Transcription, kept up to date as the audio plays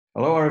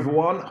Hello,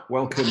 everyone.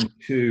 Welcome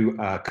to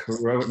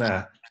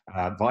Corona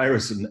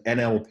Virus and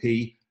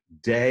NLP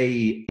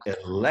Day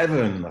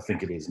 11, I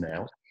think it is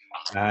now.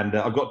 And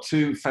I've got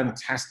two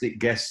fantastic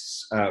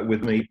guests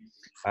with me.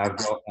 I've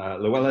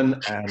got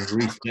Llewellyn and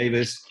Rhys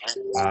Davies,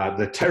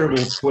 the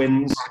terrible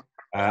twins.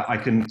 I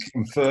can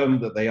confirm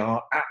that they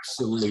are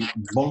absolute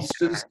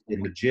monsters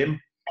in the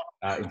gym.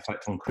 In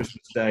fact, on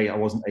Christmas Day, I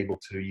wasn't able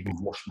to even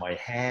wash my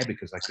hair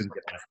because I couldn't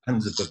get my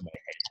hands above my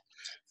head.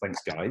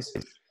 Thanks, guys.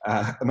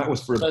 And that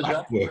was for a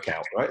back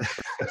workout, right?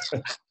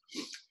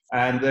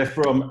 And they're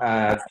from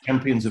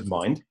Champions of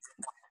Mind.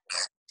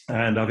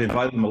 And I've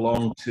invited them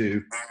along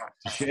to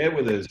share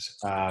with us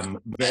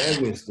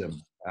their wisdom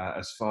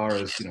as far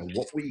as,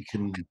 what we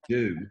can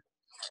do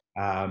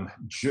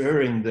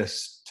during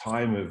this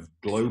time of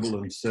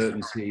global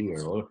uncertainty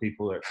where a lot of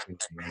people are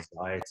experiencing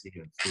anxiety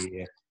and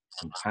fear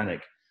and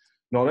panic.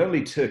 Not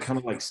only to kind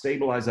of like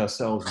stabilize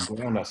ourselves and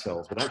ground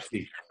ourselves, but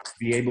actually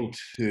be able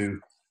to,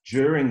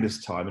 during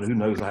this time, and who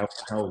knows how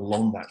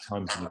long that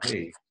time's going to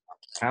be,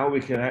 how we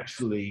can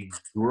actually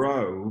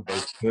grow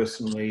both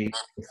personally,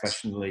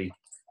 professionally,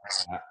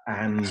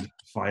 and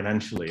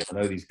financially. I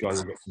know these guys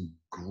have got some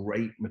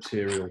great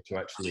material to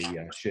actually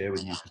share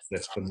with you because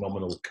they're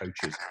phenomenal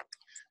coaches.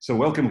 So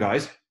welcome,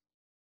 guys.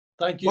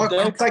 Thank you,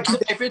 Dave. Thank you,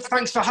 David.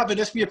 Thanks for having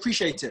us. We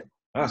appreciate it.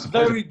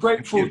 Very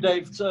grateful,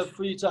 Dave,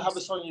 for you to have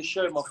us on your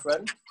show, my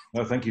friend.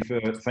 No, thank you for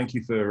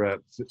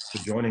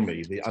joining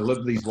me. I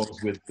love these ones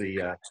with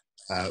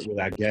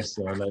our guests,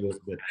 and I know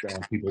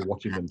that people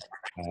watching them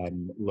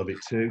love it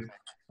too.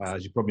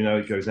 As you probably know,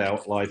 it goes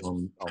out live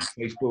on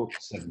Facebook,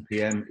 7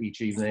 p.m. each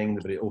evening,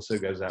 but it also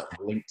goes out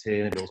on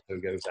LinkedIn. It also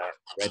goes out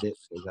on Reddit.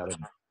 It goes out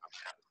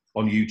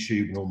on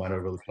YouTube and all manner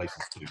of other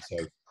places too.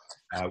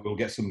 So we'll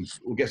get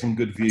some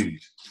good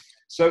views.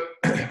 So.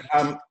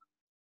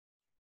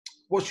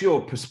 What's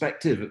your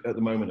perspective at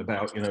the moment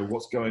about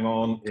what's going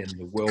on in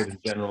the world in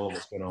general,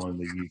 what's going on in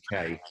the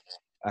UK,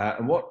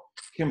 and what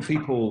can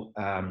people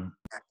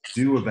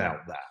do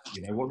about that?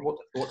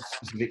 What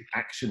specific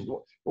action?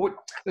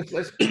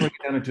 Let's break it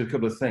down into a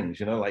couple of things.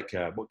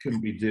 What can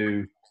we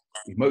do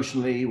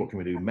emotionally? What can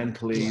we do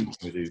mentally? What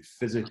can we do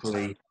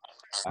physically?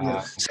 So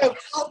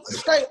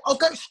I'll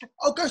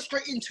go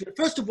straight into it.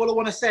 First of all, I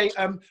want to say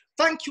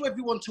thank you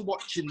everyone to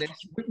watching this.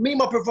 Me and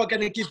my brother are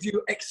going to give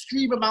you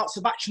extreme amounts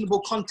of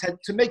actionable content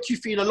to make you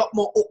feel a lot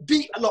more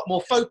upbeat, a lot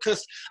more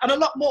focused, and a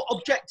lot more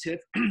objective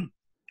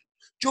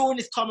during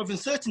this time of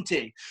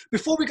uncertainty.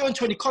 Before we go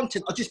into any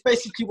content, I just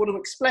basically want to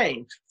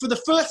explain, for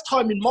the first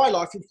time in my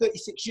life in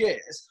 36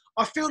 years,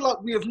 I feel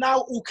like we have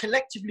now all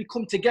collectively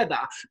come together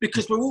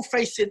because we're all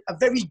facing a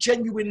very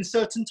genuine and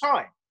certain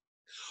time.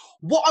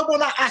 What I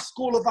want to ask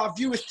all of our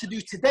viewers to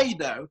do today,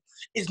 though,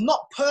 is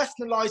not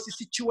personalize the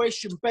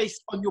situation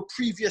based on your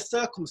previous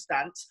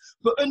circumstance,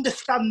 but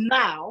understand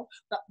now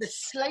that the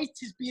slate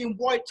is being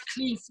wiped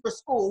clean for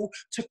us all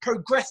to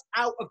progress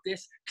out of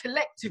this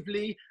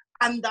collectively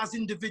and as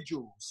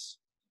individuals.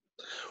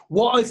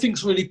 What I think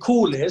is really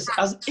cool is,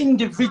 as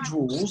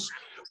individuals,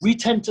 we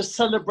tend to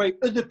celebrate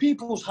other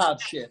people's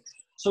hardship.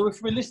 So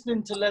if we're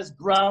listening to Les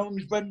Brown,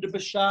 Brenda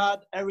Bashard,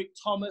 Eric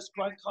Thomas,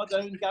 Grant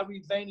Cardone,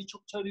 Gary Vaynerchuk,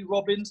 Tony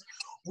Robbins,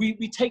 we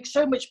take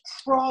so much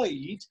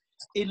pride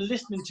in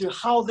listening to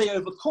how they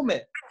overcome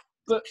it.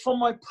 But from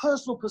my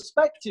personal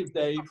perspective,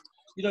 Dave,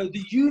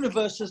 the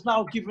universe has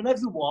now given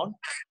everyone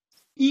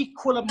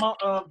equal amount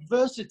of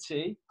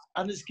adversity,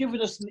 and it's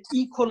given us an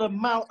equal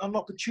amount of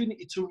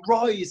opportunity to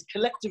rise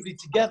collectively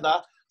together,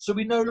 so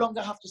we no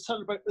longer have to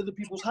celebrate other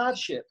people's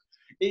hardship.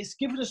 It's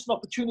given us an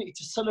opportunity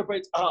to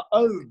celebrate our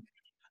own.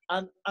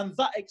 And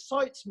that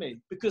excites me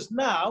because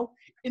now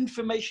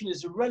information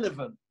is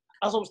irrelevant.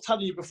 As I was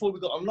telling you before we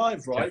got on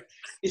live, right?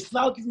 It's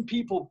now giving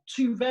people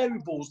two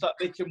variables that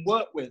they can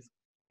work with.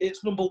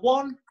 It's number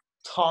one,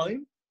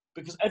 time,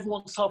 because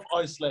everyone's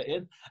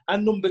self-isolating.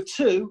 And number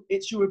two,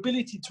 it's your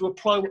ability to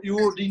apply what you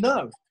already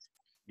know.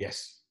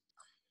 Yes.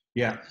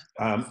 Yeah.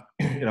 I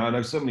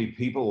know so many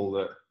people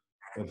that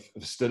have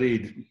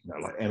studied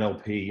like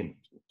NLP and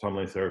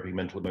timeline therapy,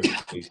 mental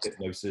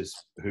hypnosis,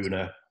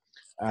 Huna,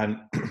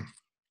 and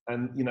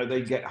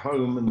they get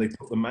home and they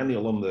put the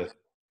manual on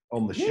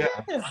the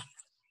shelf,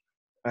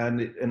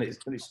 and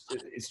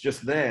it's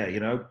just there,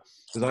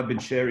 because I've been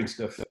sharing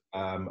stuff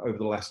over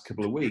the last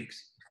couple of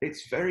weeks.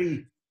 It's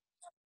very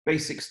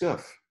basic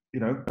stuff,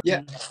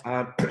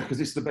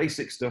 because it's the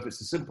basic stuff, it's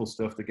the simple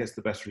stuff that gets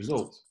the best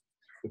results.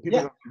 But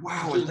people go,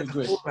 wow, I've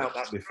never thought about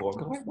that before.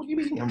 I'm going, what do you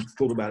mean you haven't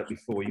thought about it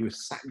before? You were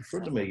sat in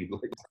front of me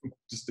like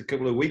just a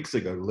couple of weeks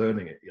ago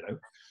learning it,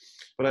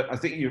 But I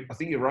think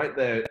you're right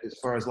there as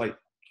far as like,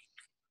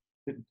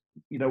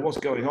 what's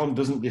going on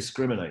doesn't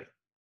discriminate.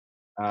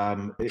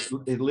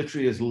 It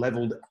literally has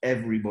leveled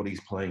everybody's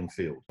playing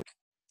field.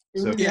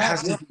 So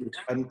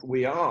and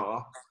we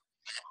are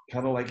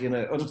kind of like in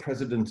an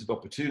unprecedented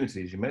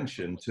opportunity, as you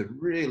mentioned, to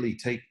really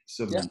take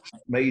some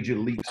major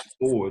leaps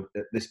forward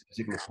at this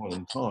particular point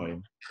in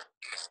time.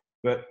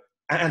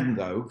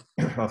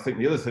 I think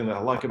the other thing that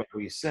I like about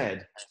what you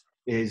said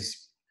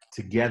is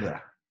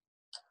together.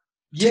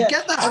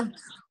 Together.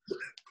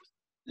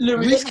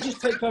 Louis, let me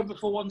just take over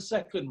for 1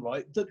 second,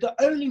 right? The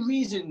only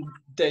reason,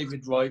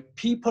 David, right,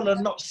 people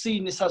are not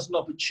seeing this as an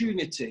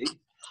opportunity,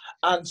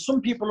 and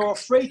some people are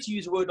afraid to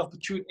use the word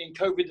opportunity and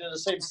COVID in the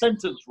same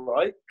sentence,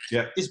 right?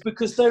 Yeah. Is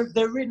because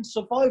they're in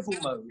survival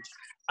mode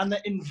and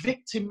they're in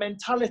victim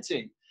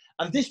mentality.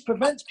 And this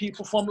prevents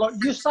people from, like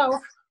yourself,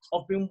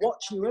 I've been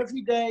watching you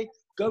every day,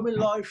 going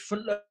live,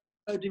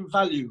 front-loading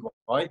value,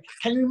 right?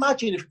 Can you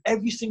imagine if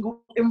every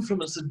single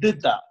influencer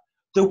did that?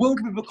 The world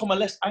would become a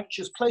less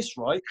anxious place,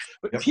 right?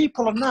 But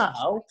people are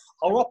now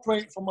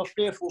operating from a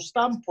fearful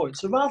standpoint.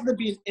 So rather than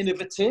being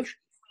innovative,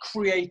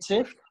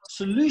 creative,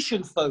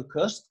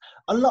 solution-focused,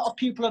 a lot of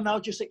people are now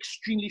just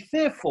extremely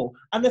fearful,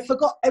 and they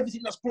forgot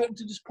everything that's brought them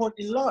to this point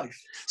in life.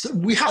 So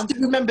we have to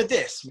remember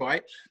this,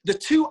 right? The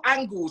two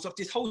angles of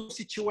this whole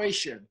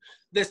situation,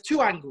 there's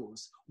two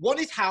angles. One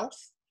is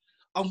health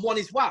and one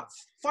is wealth,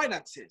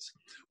 finances.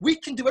 We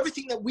can do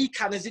everything that we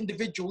can as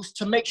individuals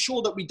to make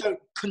sure that we don't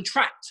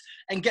contract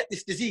and get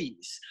this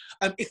disease.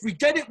 If we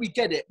get it, we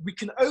get it. We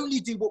can only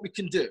do what we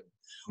can do.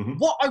 Mm-hmm.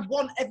 What I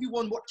want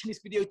everyone watching this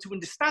video to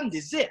understand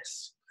is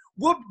this.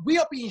 We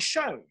are being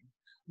shown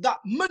that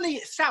money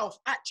itself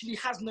actually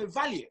has no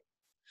value,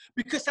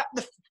 because at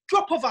the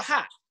drop of a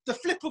hat, the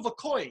flip of a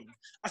coin,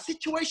 a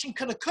situation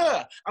can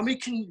occur and we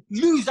can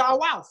lose our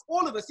wealth,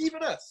 all of us,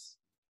 even us.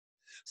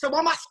 So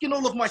I'm asking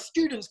all of my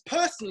students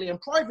personally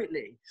and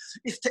privately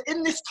is to,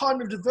 in this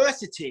time of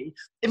adversity,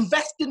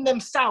 invest in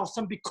themselves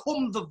and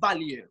become the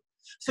value.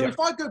 So if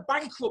I go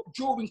bankrupt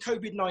during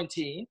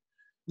COVID-19,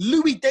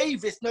 Louis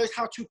Davies knows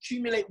how to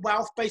accumulate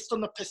wealth based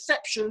on the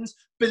perceptions,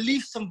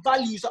 beliefs, and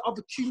values that I've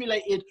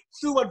accumulated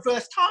through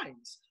adverse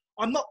times.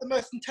 I'm not the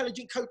most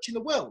intelligent coach in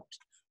the world,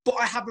 but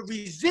I have a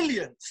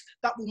resilience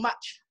that will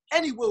match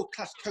any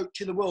world-class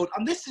coach in the world.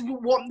 And this is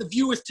what we want the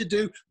viewers to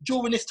do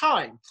during this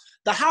time.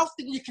 The health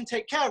thing you can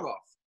take care of.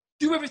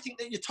 Do everything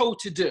that you're told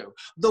to do.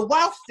 The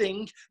wealth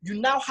thing, you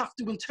now have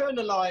to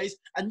internalize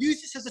and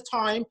use this as a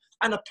time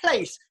and a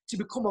place to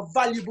become a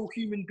valuable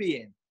human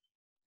being.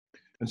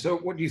 And so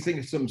what do you think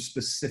are some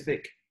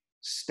specific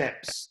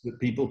steps that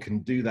people can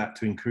do that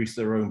to increase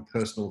their own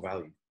personal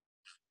value?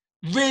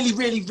 Really,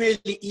 really,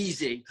 really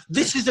easy.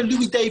 This is a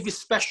Louis Davies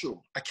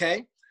special,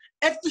 okay?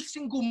 Every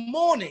single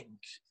morning,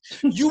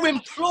 you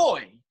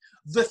employ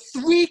the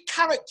 3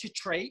 character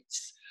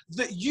traits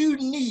that you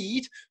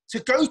need to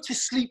go to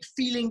sleep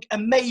feeling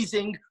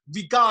amazing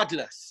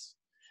regardless.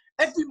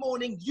 Every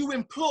morning you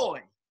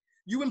employ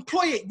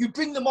it, you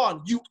bring them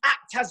on, you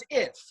act as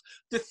if.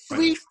 The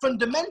 3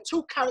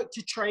 fundamental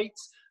character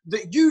traits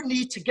that you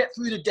need to get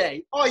through the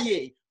day,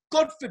 i.e.,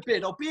 God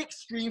forbid, I'll be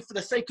extreme for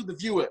the sake of the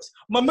viewers,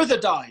 my mother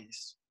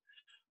dies.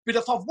 But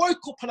if I've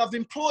woke up and I've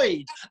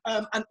employed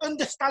an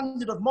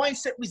understanding of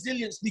mindset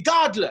resilience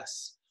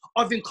regardless,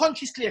 I've been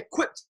consciously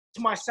equipped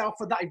myself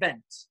for that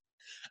event.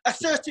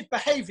 Assertive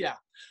behavior.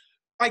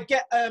 I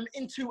get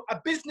into a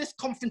business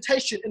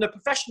confrontation in a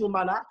professional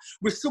manner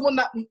with someone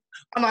and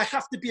I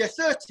have to be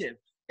assertive.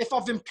 If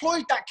I've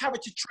employed that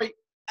character trait,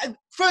 and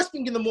first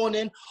thing in the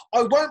morning,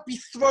 I won't be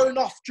thrown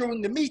off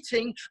during the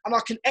meeting and I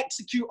can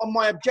execute on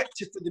my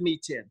objective for the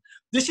meeting.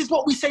 This is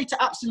what we say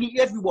to absolutely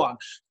everyone.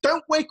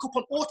 Don't wake up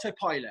on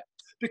autopilot,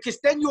 because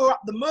then you're at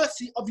the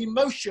mercy of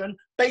emotion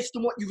based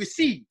on what you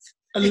receive.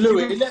 And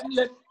Louis,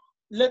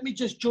 let me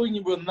just join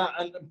you on that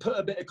and put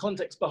a bit of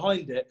context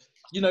behind it.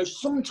 You know,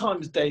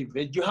 sometimes,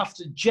 David, you have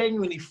to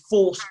genuinely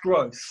force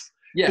growth.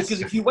 Yes.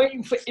 Because if you're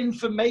waiting for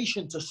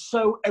information to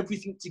sew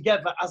everything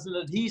together as an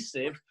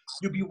adhesive,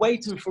 you'll be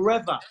waiting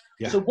forever.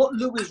 Yeah. So what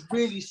Louis is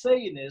really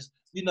saying is,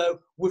 you know,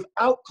 with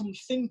outcome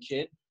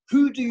thinking,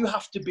 who do you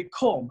have to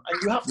become?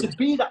 And you have to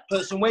be that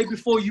person way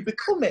before you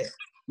become it.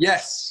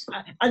 Yes.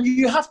 And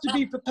you have to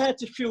be prepared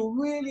to feel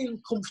really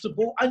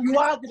uncomfortable, and you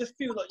are going to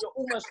feel like you're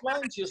almost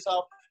lying to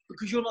yourself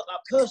because you're not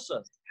that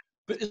person.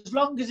 But as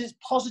long as it's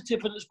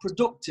positive and it's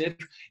productive,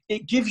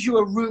 it gives you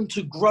a room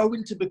to grow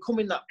into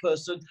becoming that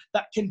person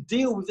that can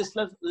deal with this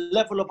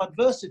level of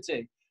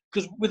adversity.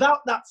 Because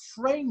without that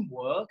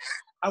framework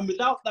and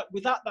without that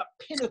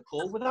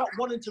pinnacle, without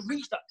wanting to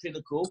reach that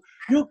pinnacle,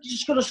 you're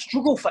just going to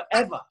struggle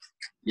forever.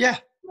 Yeah.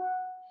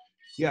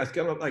 Yeah, it's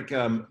kind of like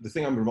the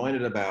thing I'm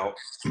reminded about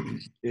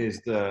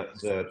is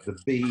the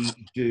be,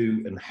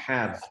 do, and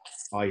have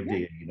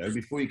idea. You know,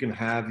 before you can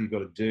have, you've got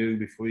to do.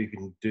 Before you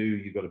can do,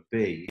 you've got to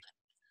be.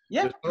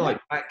 Yeah. So it's kind of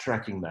like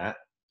backtracking that.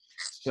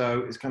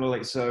 So it's kind of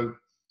like, so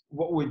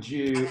what would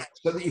you,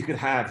 so that you could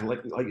have,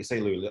 like you say,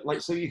 Louis,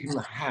 like so you can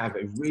have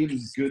a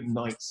really good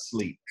night's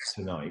sleep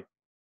tonight,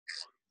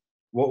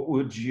 what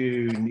would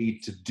you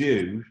need to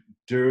do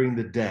during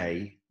the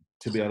day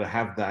to be able to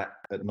have that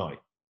at night?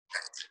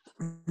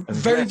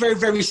 Very, very,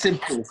 very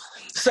simple.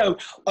 So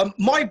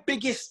my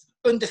biggest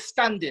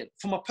understanding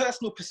from a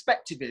personal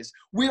perspective is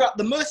we're at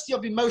the mercy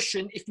of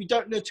emotion if we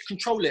don't know to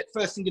control it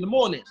first thing in the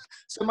morning.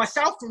 So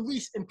myself and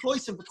Rhys employ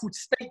something called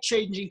state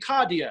changing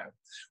cardio.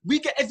 We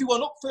get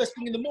everyone up first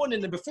thing in the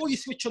morning, and before you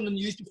switch on the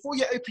news, before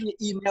you open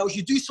your emails,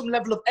 you do some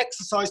level of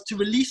exercise to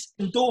release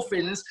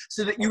endorphins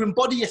so that you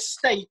embody a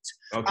state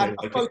and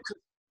a focus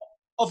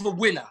of a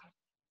winner.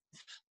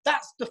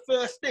 That's the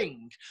first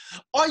thing.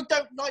 I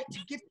don't like to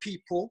give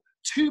people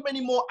too many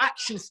more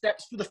action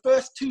steps for the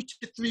first 2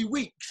 to 3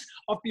 weeks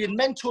of being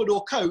mentored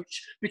or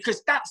coached,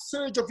 because that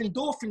surge of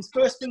endorphins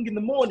first thing in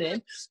the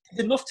morning is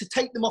enough to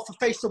take them off the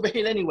face of a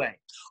hill anyway.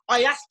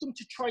 I ask them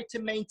to try to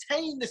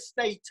maintain the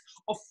state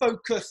of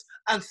focus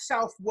and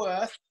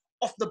self-worth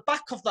off the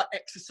back of that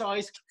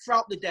exercise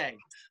throughout the day.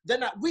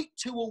 Then at week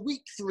 2 or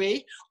week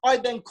 3, I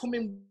then come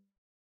in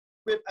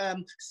with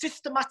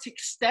systematic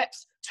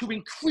steps to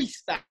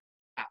increase that,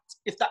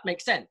 if that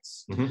makes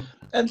sense. Mm-hmm.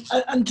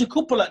 And to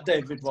couple that,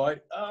 David, right,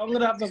 I'm going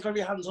to have a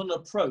very hands-on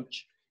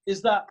approach,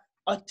 is that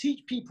I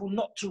teach people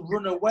not to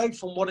run away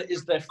from what it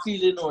is they're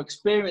feeling or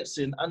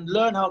experiencing and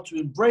learn how to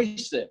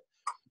embrace it.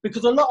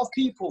 Because a lot of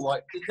people,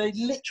 right, they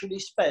literally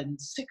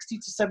spend 60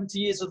 to 70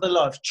 years of their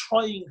life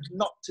trying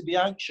not to be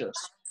anxious,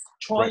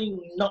 trying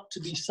not to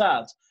be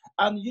sad.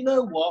 And you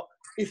know what?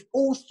 If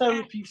all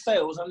therapy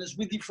fails and it's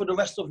with you for the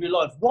rest of your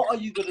life, what are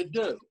you going to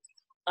do?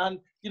 And,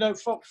 you know,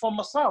 for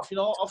myself, you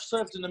know, I've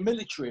served in the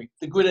military,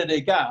 the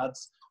Grenadier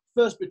Guards,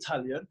 1st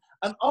Battalion,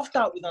 and I've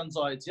dealt with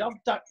anxiety.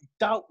 I've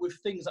dealt with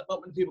things that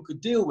not many people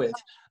could deal with.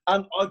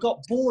 And I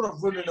got bored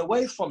of running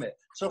away from it.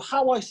 So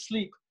how I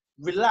sleep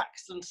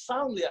relaxed and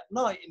soundly at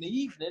night in the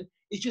evening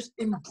is just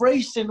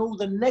embracing all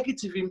the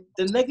negative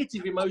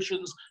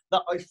emotions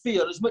that I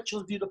feel as much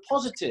as I do the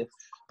positive.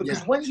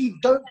 Because when you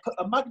don't put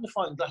a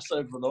magnifying glass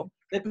over them,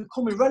 they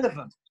become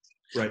irrelevant.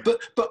 Right. But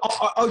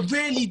I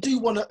really do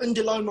want to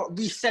underline what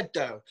we said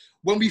though.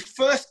 When we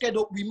first get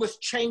up, we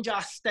must change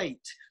our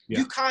state. Yeah.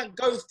 You can't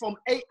go from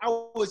 8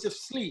 hours of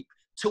sleep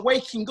to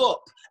waking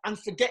up and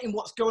forgetting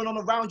what's going on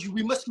around you.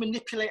 We must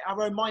manipulate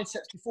our own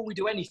mindsets before we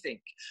do anything.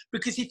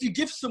 Because if you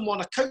give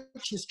someone a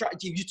coaching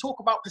strategy, you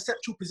talk about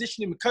perceptual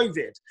positioning with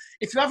COVID.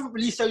 If you haven't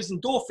released those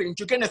endorphins,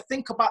 you're going to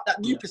think about that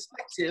new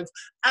perspective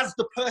as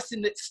the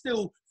person that's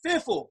still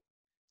fearful.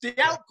 The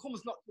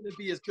outcome's not going to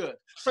be as good.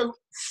 So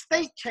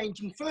state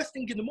changing first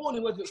thing in the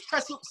morning, whether it's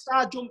press ups,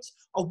 star jumps,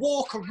 a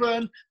walk, a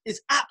run,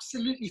 is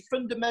absolutely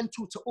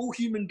fundamental to all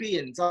human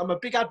beings. I'm a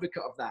big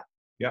advocate of that.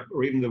 Yeah,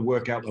 or even the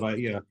workout that I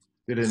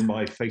did in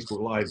my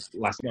Facebook Live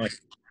last night.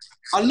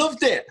 I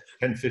loved it.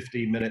 10,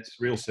 15 minutes,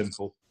 real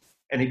simple.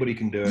 Anybody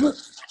can do it.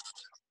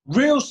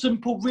 Real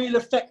simple, real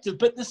effective.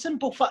 But the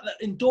simple fact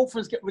that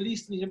endorphins get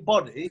released in your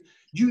body,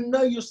 you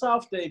know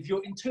yourself, Dave,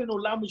 your internal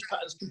language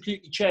patterns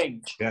completely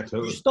change. Yeah,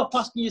 totally. You stop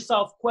asking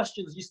yourself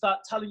questions, you start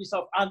telling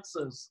yourself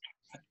answers.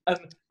 And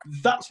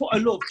that's what I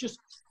love. Just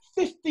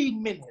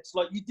 15 minutes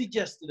like you did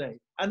yesterday,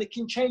 and it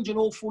can change an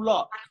awful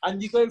lot.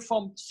 And you go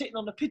from sitting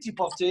on a pity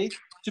potty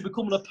to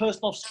becoming a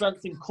person of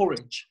strength and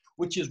courage,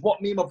 which is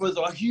what me and my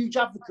brother are huge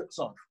advocates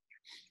of.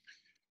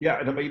 Yeah,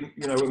 and I mean,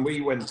 you know, when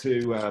we went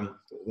to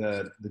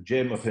the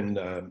gym up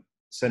in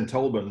St.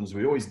 Albans,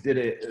 we always did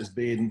it as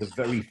being the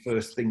very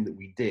first thing that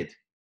we did.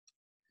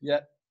 Yeah.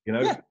 You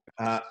know,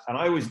 and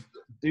I always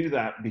do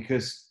that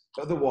because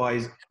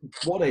otherwise,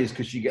 one is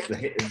because you get the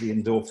hit of the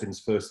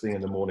endorphins first thing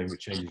in the morning,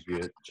 which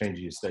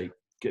changes your state,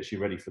 gets you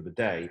ready for the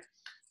day.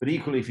 But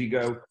equally, if you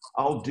go,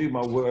 I'll do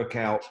my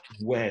workout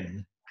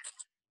when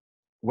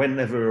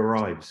never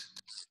arrives.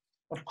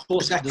 Of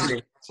course,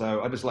 exactly.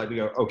 So I just like to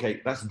go,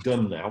 okay, that's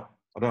done now.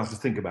 I don't have to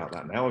think about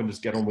that now and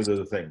just get on with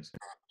other things.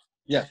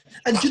 Yeah.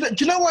 And do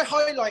you know I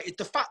highlighted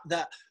the fact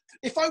that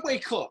if I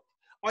wake up,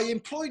 I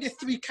employ the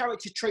 3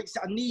 character traits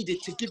that are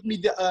needed to give me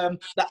the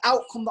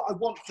outcome that I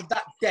want for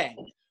that day.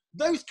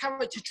 Those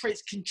character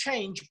traits can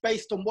change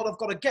based on what I've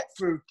got to get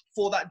through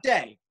for that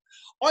day.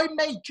 I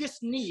may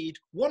just need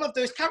one of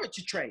those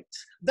character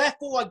traits.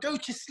 Therefore, I go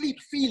to sleep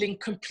feeling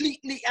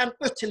completely and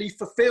utterly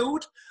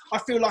fulfilled. I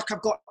feel like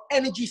I've got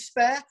energy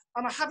spare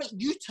and I haven't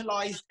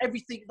utilized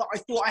everything that I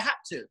thought I had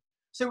to.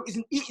 So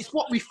it's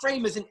what we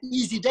frame as an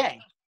easy day.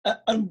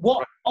 And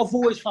what I've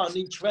always found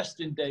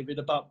interesting, David,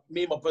 about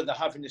me and my brother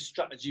having this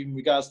strategy in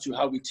regards to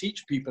how we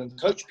teach people and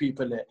coach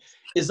people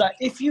is that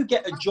if you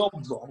get a job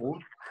role,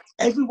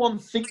 everyone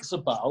thinks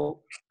about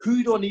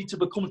who do I need to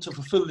become to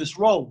fulfill this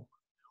role?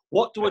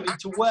 What do I need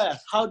to wear?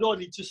 How do I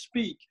need to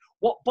speak?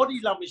 What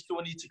body language do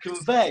I need to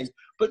convey?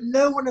 But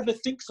no one ever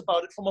thinks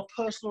about it from a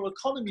personal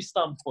economy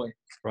standpoint.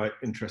 Right,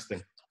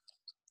 interesting.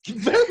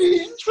 Very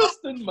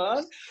interesting,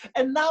 man.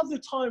 And now the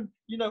time,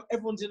 you know,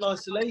 everyone's in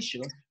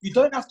isolation, you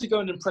don't have to go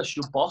and impress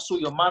your boss or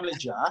your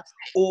manager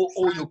or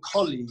your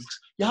colleagues.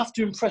 You have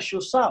to impress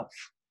yourself.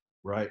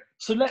 Right.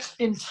 So let's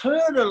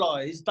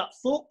internalize that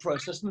thought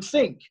process and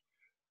think,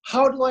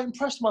 how do I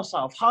impress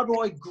myself? How do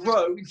I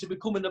grow into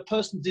becoming a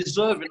person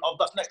deserving of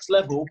that next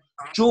level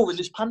during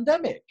this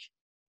pandemic?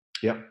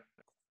 Yep.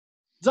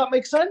 Does that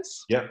make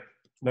sense? Yeah.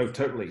 No,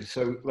 totally.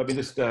 So let me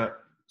just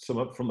sum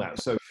up from that.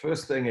 So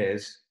first thing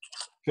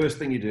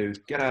you do,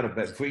 get out of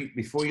bed.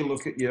 Before you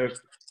look at your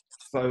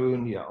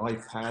phone, your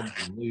iPad,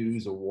 the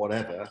news or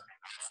whatever,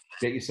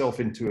 get yourself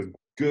into a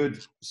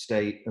good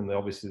state. And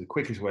obviously the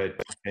quickest way of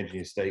changing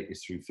your state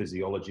is through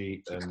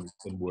physiology and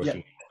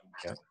working.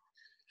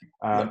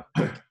 Yeah.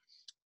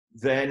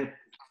 Then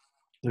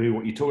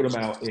what you're talking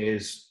about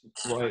is,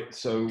 right,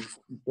 so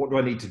what do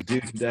I need to do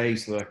today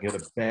so that I can go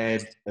to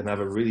bed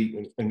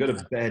and go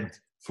to bed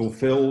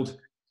fulfilled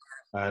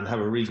and have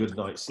a really good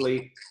night's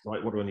sleep.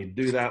 Right, what do I need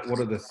to do that? What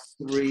are the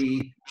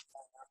 3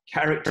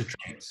 character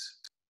traits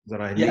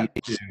that I need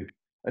to?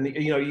 And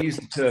you use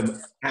the term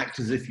act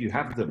as if you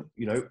have them.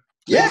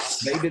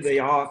 Maybe they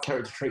are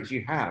character traits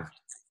you have,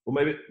 or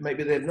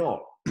maybe they're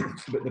not.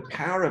 But the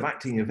power of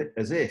acting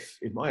as if,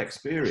 in my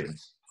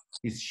experience,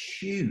 is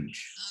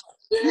huge.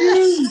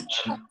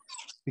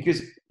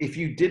 Because if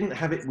you didn't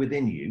have it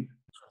within you,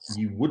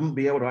 you wouldn't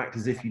be able to act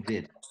as if you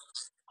did.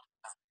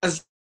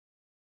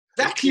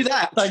 Exactly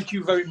that. Thank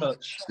you very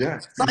much. Yeah.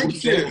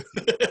 Thank you.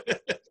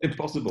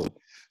 Impossible.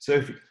 So,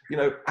 if,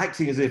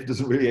 acting as if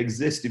doesn't really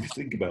exist if you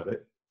think about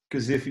it.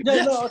 Because if you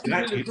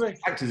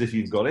act as if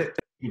you've got it,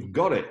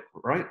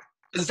 right?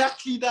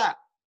 Exactly that.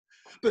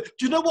 But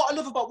do you know what I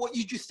love about what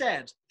you just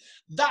said?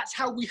 That's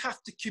how we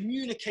have to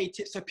communicate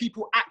it so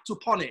people act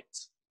upon it.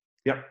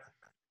 Yep.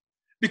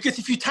 Because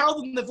if you tell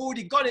them they've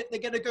already got it, they're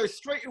going to go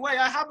straight away.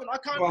 I can't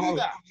do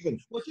that.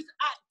 Well, just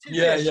act.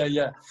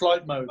 Yeah.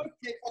 Flight mode.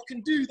 Okay, I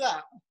can do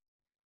that.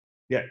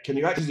 Yeah. Can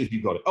you act as if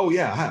you've got it? Oh,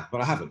 yeah, I have,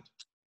 but I haven't.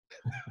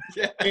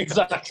 Yeah,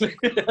 exactly.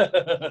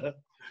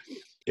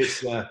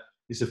 It's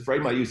a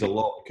frame I use a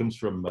lot. It comes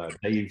from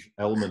Dave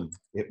Ellman,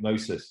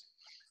 hypnosis.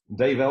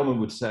 Dave Ellman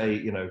would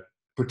say,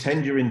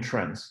 pretend you're in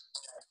trance,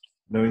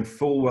 knowing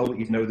full well that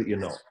you know that you're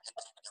not.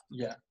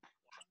 Yeah.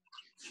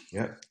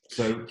 Yeah.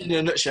 So in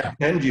a nutshell,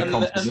 pretend you're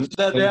confident,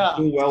 knowing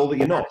full well that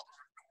you're not.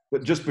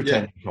 But just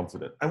pretend you're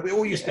confident. And we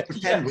all used to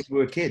pretend when we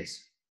were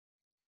kids.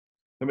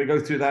 And we go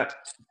through that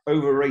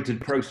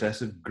overrated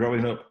process of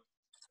growing up.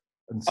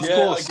 And of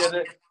course, I get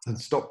it. And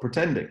stop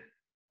pretending.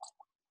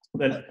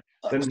 Then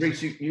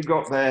Rhys, you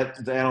got there.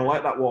 I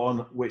like that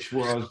one, which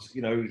was,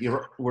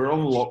 we're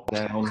on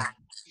lockdown.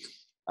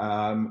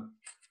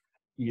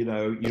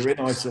 You're in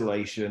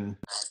isolation.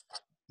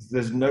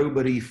 There's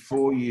nobody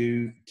for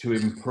you to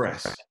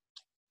impress,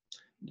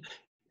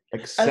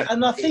 except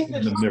and I think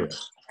in the mirror.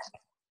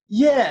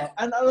 Yeah,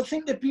 and I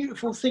think the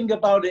beautiful thing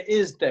about it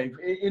is, Dave,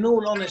 in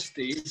all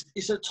honesty,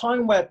 it's a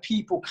time where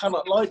people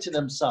cannot lie to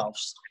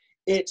themselves.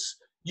 It's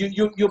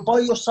you're by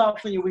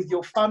yourself and you're with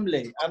your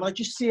family, and I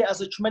just see it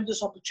as a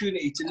tremendous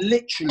opportunity to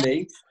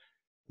literally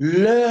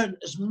learn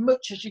as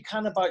much as you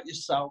can about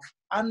yourself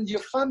and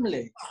your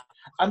family.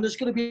 And there's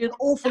going to be an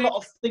awful lot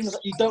of things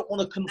that you don't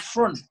want to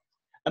confront,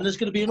 and there's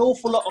going to be an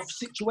awful lot of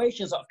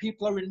situations that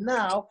people are in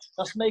now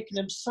that's making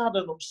them sad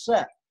and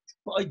upset.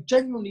 But I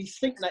genuinely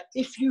think that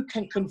if you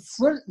can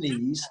confront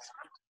these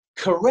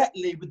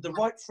correctly with the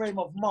right frame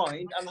of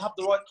mind and have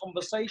the right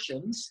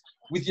conversations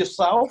with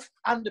yourself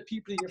and the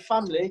people in your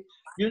family,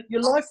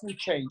 your life will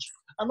change.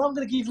 And I'm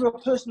going to give you a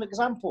personal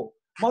example.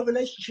 My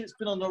relationship's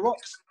been on the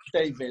rocks,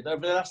 David,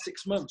 over the last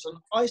 6 months, and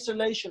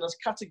isolation has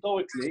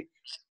categorically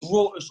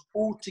brought us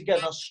all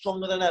together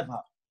stronger than ever.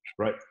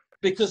 Right.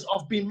 Because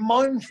I've been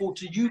mindful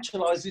to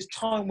utilize this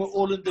time we're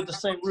all under the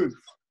same roof.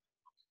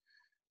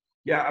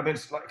 Yeah, I mean,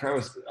 it's like I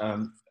was, I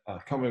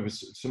can't remember,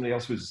 somebody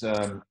else was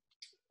saying,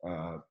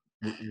 I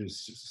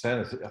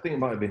think it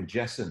might have been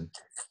Jessen,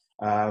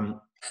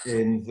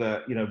 in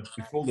that,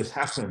 before this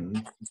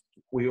happened,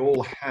 we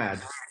all had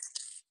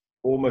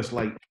almost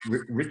like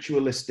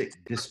ritualistic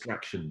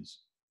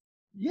distractions.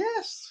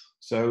 Yes.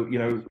 So,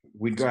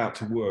 we'd go out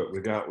to work,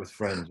 we'd go out with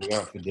friends, we'd go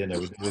out for dinner,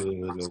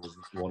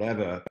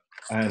 whatever,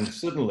 and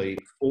suddenly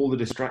all the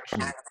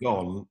distractions are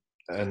gone,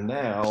 and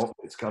now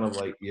it's kind of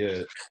like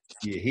you're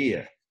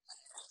here.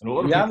 And a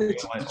lot of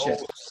people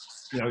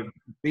are like,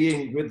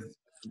 being with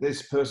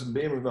this person,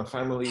 being with my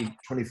family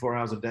 24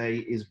 hours a day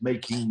is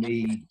making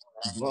me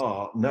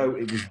blah. No,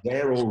 it was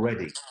there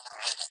already.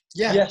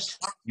 Yeah. Yes.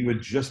 You were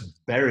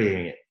just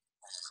burying it.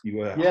 You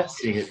were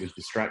hiding it with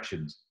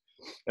distractions.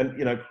 And,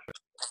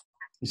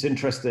 it's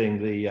interesting,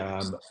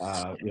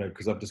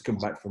 because I've just come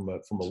back from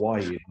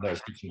Hawaii,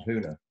 teaching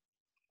Huna.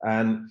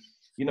 And,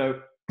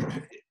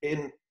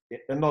 and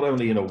not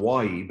only in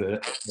Hawaii,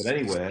 but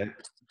maybe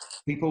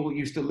people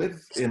used to live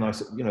in,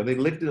 they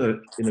lived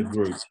in a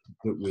group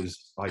that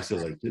was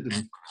isolated,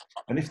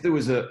 and if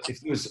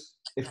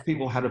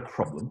people had a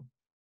problem,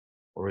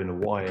 or in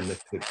Hawaii, and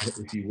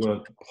if you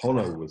weren't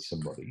pono with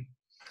somebody,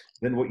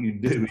 then what you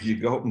do is you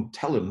go up and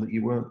tell them that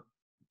you weren't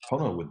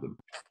pono with them,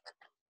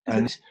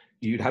 and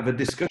you'd have a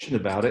discussion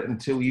about it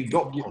until you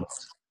got pono.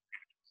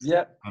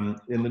 Yeah.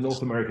 In the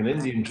North American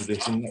Indian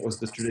tradition, that was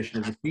the tradition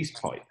of the peace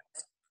pipe.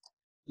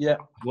 Yeah.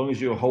 As long as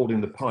you're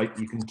holding the pipe,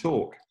 you can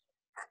talk.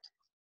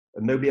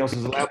 And nobody else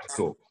is allowed to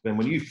talk. Then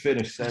when you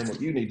finish saying what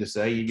you need to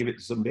say, you give it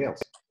to somebody else.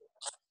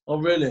 Oh,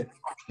 really?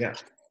 Yeah.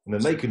 And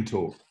then they can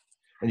talk.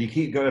 And you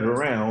keep going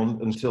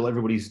around until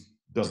everybody's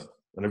done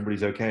and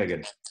everybody's okay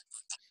again.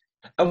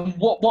 And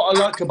what I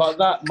like about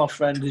that, my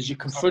friend, is you're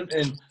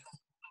confronting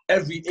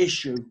every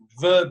issue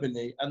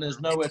verbally, and there's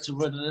nowhere to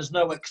run, and there's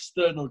no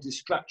external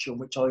distraction,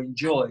 which I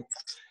enjoy.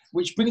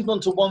 Which brings on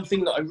to one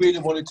thing that I really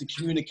wanted to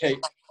communicate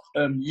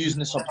using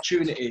this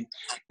opportunity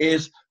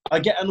is I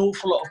get an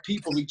awful lot of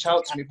people reach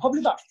out to me, probably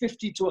about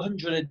 50 to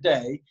 100 a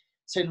day,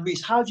 saying,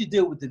 Rhys, how do you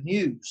deal with the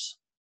news?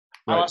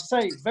 Right. And I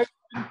say very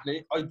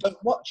simply, I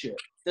don't watch it.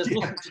 There's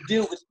nothing to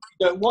deal with if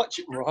you don't watch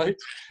it, right?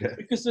 Yeah.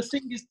 Because the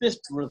thing is this,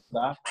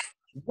 brother,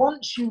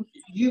 once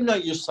you know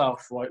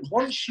yourself, right?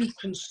 Once you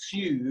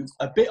consume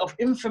a bit of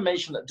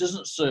information that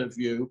doesn't serve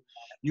you,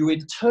 you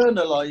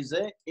internalize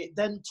it, it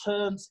then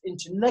turns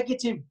into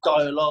negative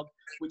dialogue,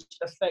 which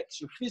affects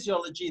your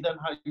physiology, then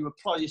how you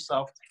apply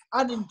yourself,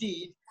 and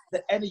indeed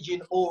the energy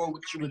and aura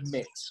which you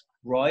emit,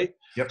 right?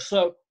 Yep.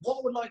 So what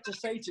I would like to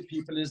say to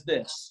people is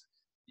this: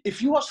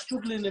 if you are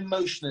struggling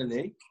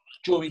emotionally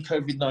during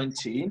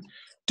COVID-19,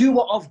 do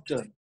what I've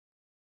done.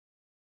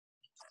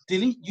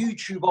 Delete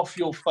YouTube off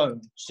your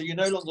phone, so you're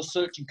no longer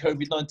searching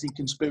COVID-19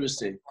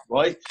 conspiracy,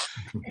 right?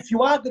 If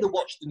you are going to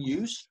watch the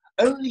news,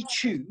 only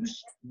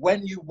choose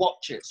when you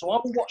watch it. So I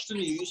will watch the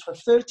news for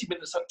 30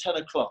 minutes at 10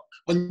 o'clock.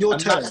 On your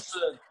terms.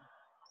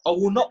 I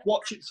will not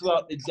watch it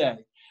throughout the day.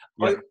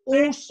 Yeah. I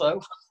also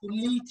have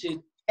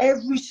deleted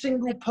every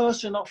single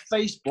person on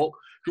Facebook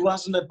who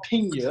has an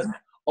opinion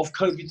of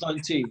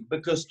COVID-19,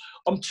 because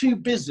I'm too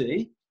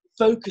busy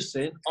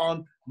focusing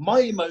on my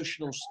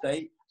emotional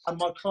state and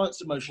my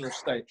client's emotional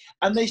state.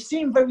 And they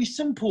seem very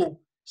simple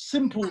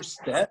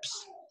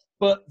steps,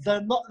 but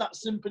they're not that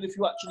simple if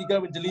you actually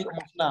go and delete them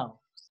off now,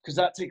 because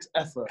that takes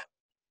effort.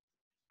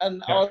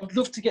 And Yeah. I'd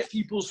love to get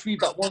people's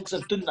feedback once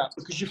I've done that,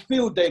 because you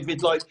feel,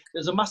 David, like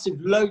there's a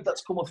massive load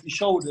that's come off your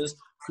shoulders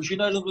because you're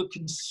no longer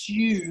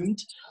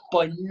consumed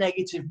by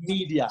negative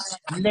media,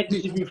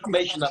 negative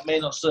information that may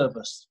not serve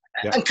us.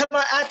 Yeah. And can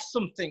I add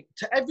something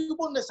to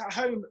everyone that's at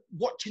home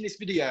watching this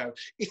video?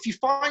 If you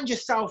find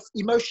yourself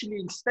emotionally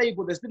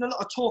unstable, there's been a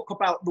lot of talk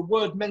about the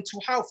word mental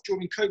health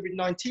during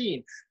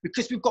COVID-19,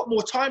 because we've got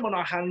more time on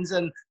our hands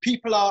and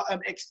people are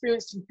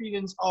experiencing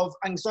feelings of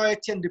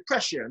anxiety and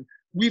depression.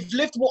 We've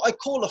lived what I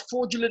call a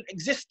fraudulent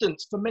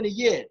existence for many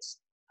years.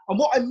 And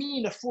what I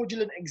mean a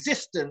fraudulent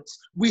existence,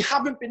 we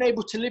haven't been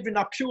able to live in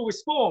our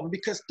purest form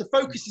because the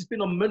focus has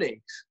been on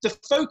money. The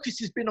focus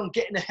has been on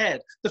getting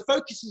ahead. The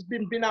focus has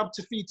been being able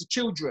to feed the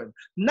children.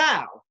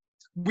 Now,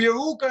 we're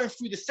all going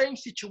through the same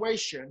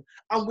situation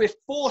and we're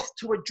forced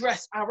to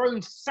address our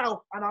own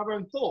self and our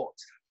own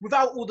thoughts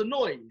without all the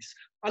noise.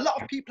 A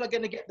lot of people are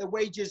going to get their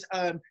wages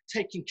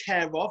taken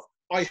care of,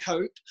 I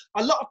hope.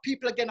 A lot of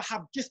people are going to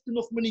have just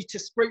enough money to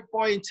scrape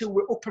by until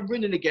we're up and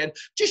running again.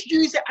 Just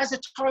use it as a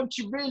time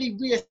to really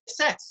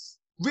reassess,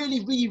 really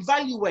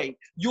reevaluate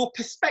your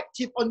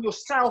perspective on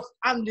yourself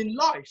and in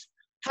life.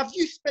 Have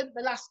you spent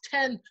the last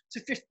 10 to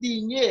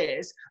 15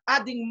 years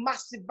adding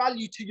massive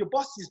value to your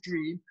boss's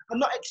dream and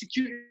not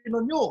executing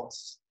on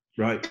yours?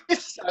 Right.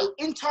 If so,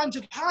 in times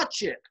of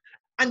hardship,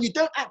 and you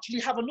don't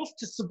actually have enough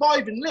to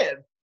survive and live,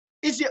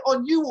 is it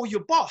on you or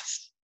your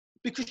boss?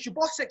 Because your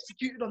boss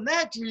executed on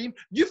their dream,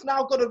 you've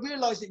now got to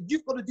realize that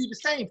you've got to do the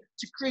same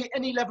to create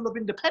any level of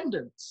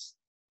independence.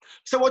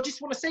 So I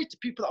just want to say to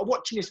people that are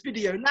watching this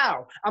video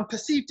now and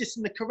perceive this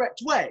in the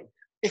correct way,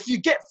 if you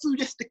get through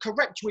this the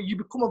correct way, you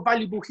become a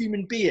valuable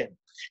human being.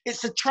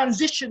 It's a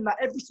transition that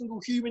every single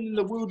human in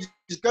the world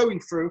is going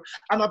through.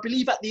 And I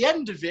believe at the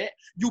end of it,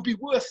 you'll be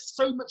worth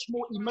so much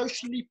more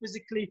emotionally,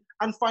 physically,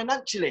 and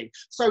financially.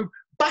 So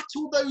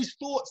battle those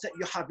thoughts that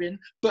you're having,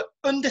 but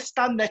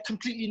understand they're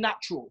completely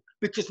natural,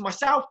 because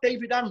myself,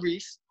 David, and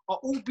Rhys are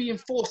all being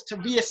forced to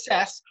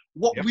reassess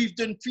what we've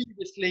done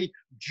previously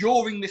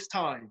during this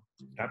time.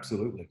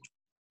 Absolutely.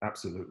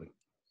 Absolutely.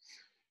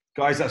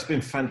 Guys, that's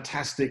been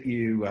fantastic.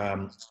 You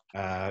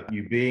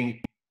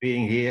being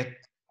here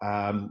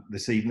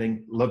this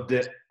evening. Loved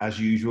it as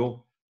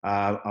usual.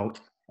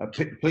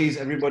 Please,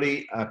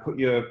 everybody, put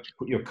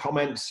your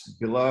comments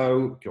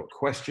below. Your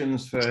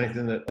questions for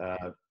anything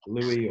that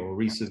Louis or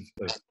Rhys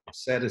have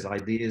said as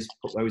ideas.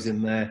 Put those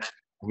in there.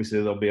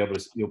 Obviously, they'll be able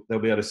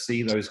to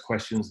see those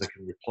questions. They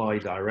can reply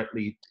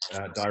directly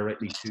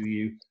to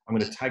you. I'm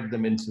going to tag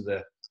them into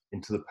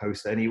the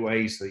post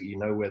anyway, so that you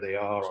know where they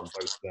are on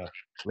both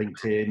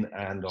LinkedIn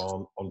and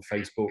on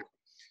Facebook.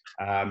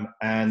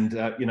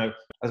 You know,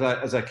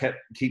 as I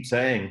keep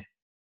saying,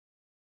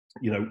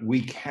 you know,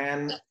 we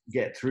can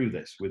get through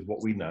this with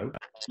what we know,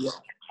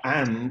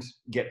 and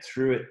get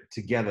through it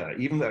together.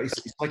 Even though it's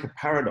like a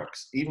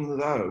paradox, even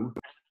though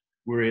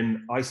we're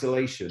in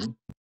isolation,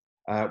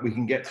 we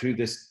can get through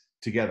this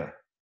together.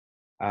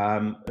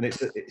 And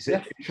it's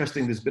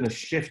interesting. There's been a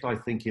shift, I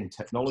think, in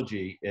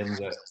technology in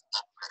that,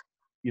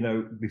 you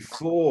know,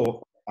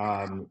 before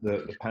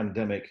the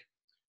pandemic,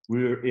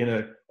 we were in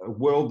a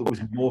world that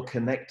was more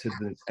connected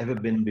than it's ever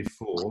been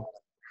before.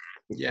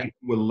 But people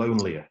were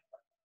lonelier.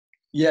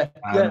 I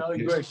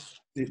agree.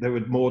 They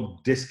were more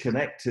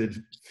disconnected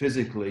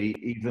physically,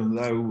 even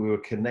though we were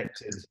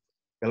connected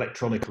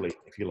electronically,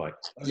 if you like.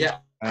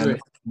 And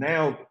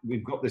now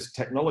we've got this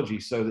technology,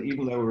 so that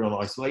even though we're on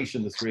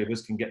isolation, the three of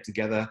us can get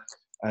together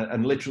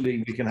and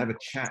literally we can have a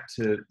chat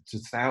to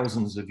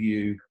thousands of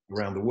you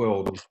around the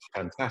world, which is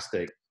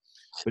fantastic.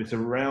 But it's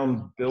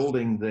around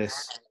building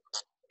this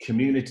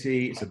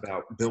community. It's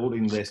about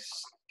building this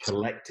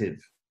collective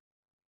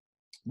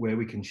where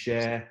we can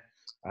share,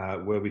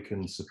 where we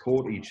can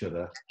support each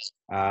other,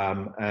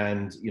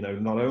 and, you know,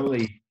 not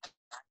only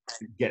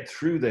get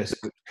through this,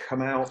 but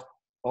come out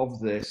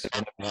of this,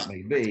 whatever that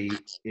may be,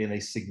 in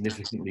a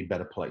significantly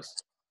better place.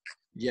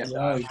 Yeah,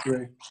 I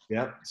agree.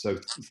 Yeah. So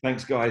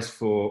thanks, guys,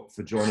 for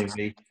joining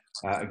me.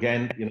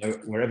 Again, you know,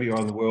 wherever you are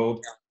in the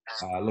world,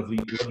 love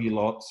you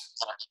lots.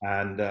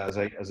 And as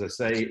I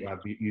say, I've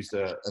used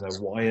an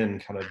Hawaiian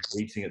kind of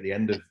greeting at the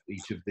end of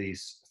each of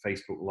these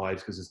Facebook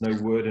lives, because there's no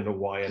word in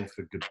Hawaiian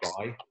for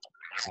goodbye.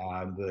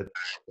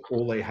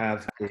 All they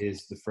have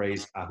is the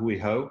phrase ahui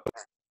ho,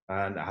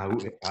 and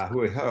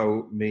ahui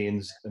ho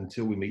means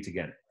until we meet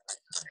again.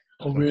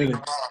 Oh, really?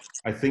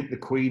 I think the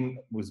Queen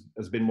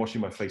has been watching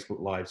my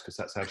Facebook lives, because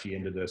that's how she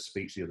ended her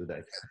speech the other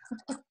day.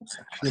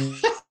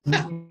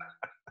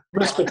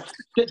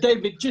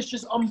 David,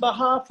 just on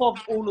behalf of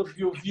all of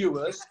your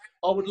viewers,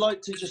 I would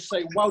like to just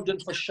say well done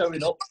for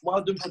showing up.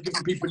 Well done for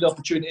giving people the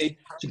opportunity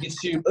to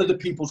consume other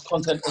people's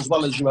content as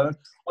well as your own.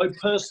 I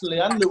personally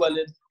and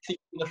Llewellyn think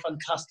you're doing a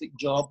fantastic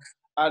job.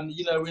 And,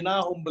 you know, in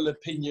our humble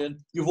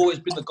opinion, you've always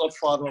been the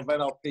godfather of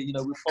NLP. You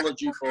know, we've followed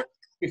you for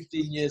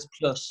 15 years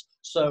plus.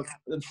 So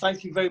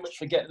thank you very much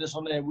for getting us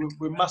on there.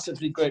 We're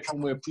massively grateful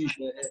and we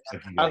appreciate it.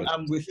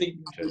 And we think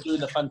you're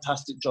doing a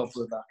fantastic job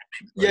with that.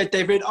 Yeah,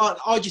 David,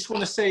 I just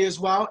want to say as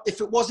well, if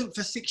it wasn't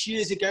for 6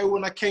 years ago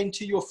when I came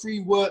to your free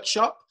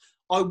workshop,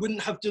 I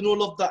wouldn't have done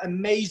all of the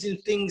amazing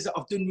things that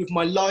I've done with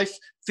my life,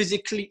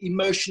 physically,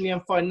 emotionally,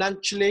 and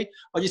financially.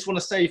 I just want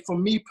to say, for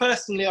me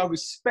personally, I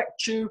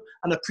respect you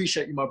and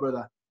appreciate you, my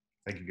brother.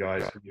 Thank you,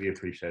 guys. Really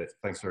appreciate it.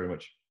 Thanks very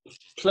much.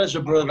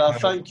 Pleasure, brother.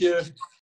 Thank you.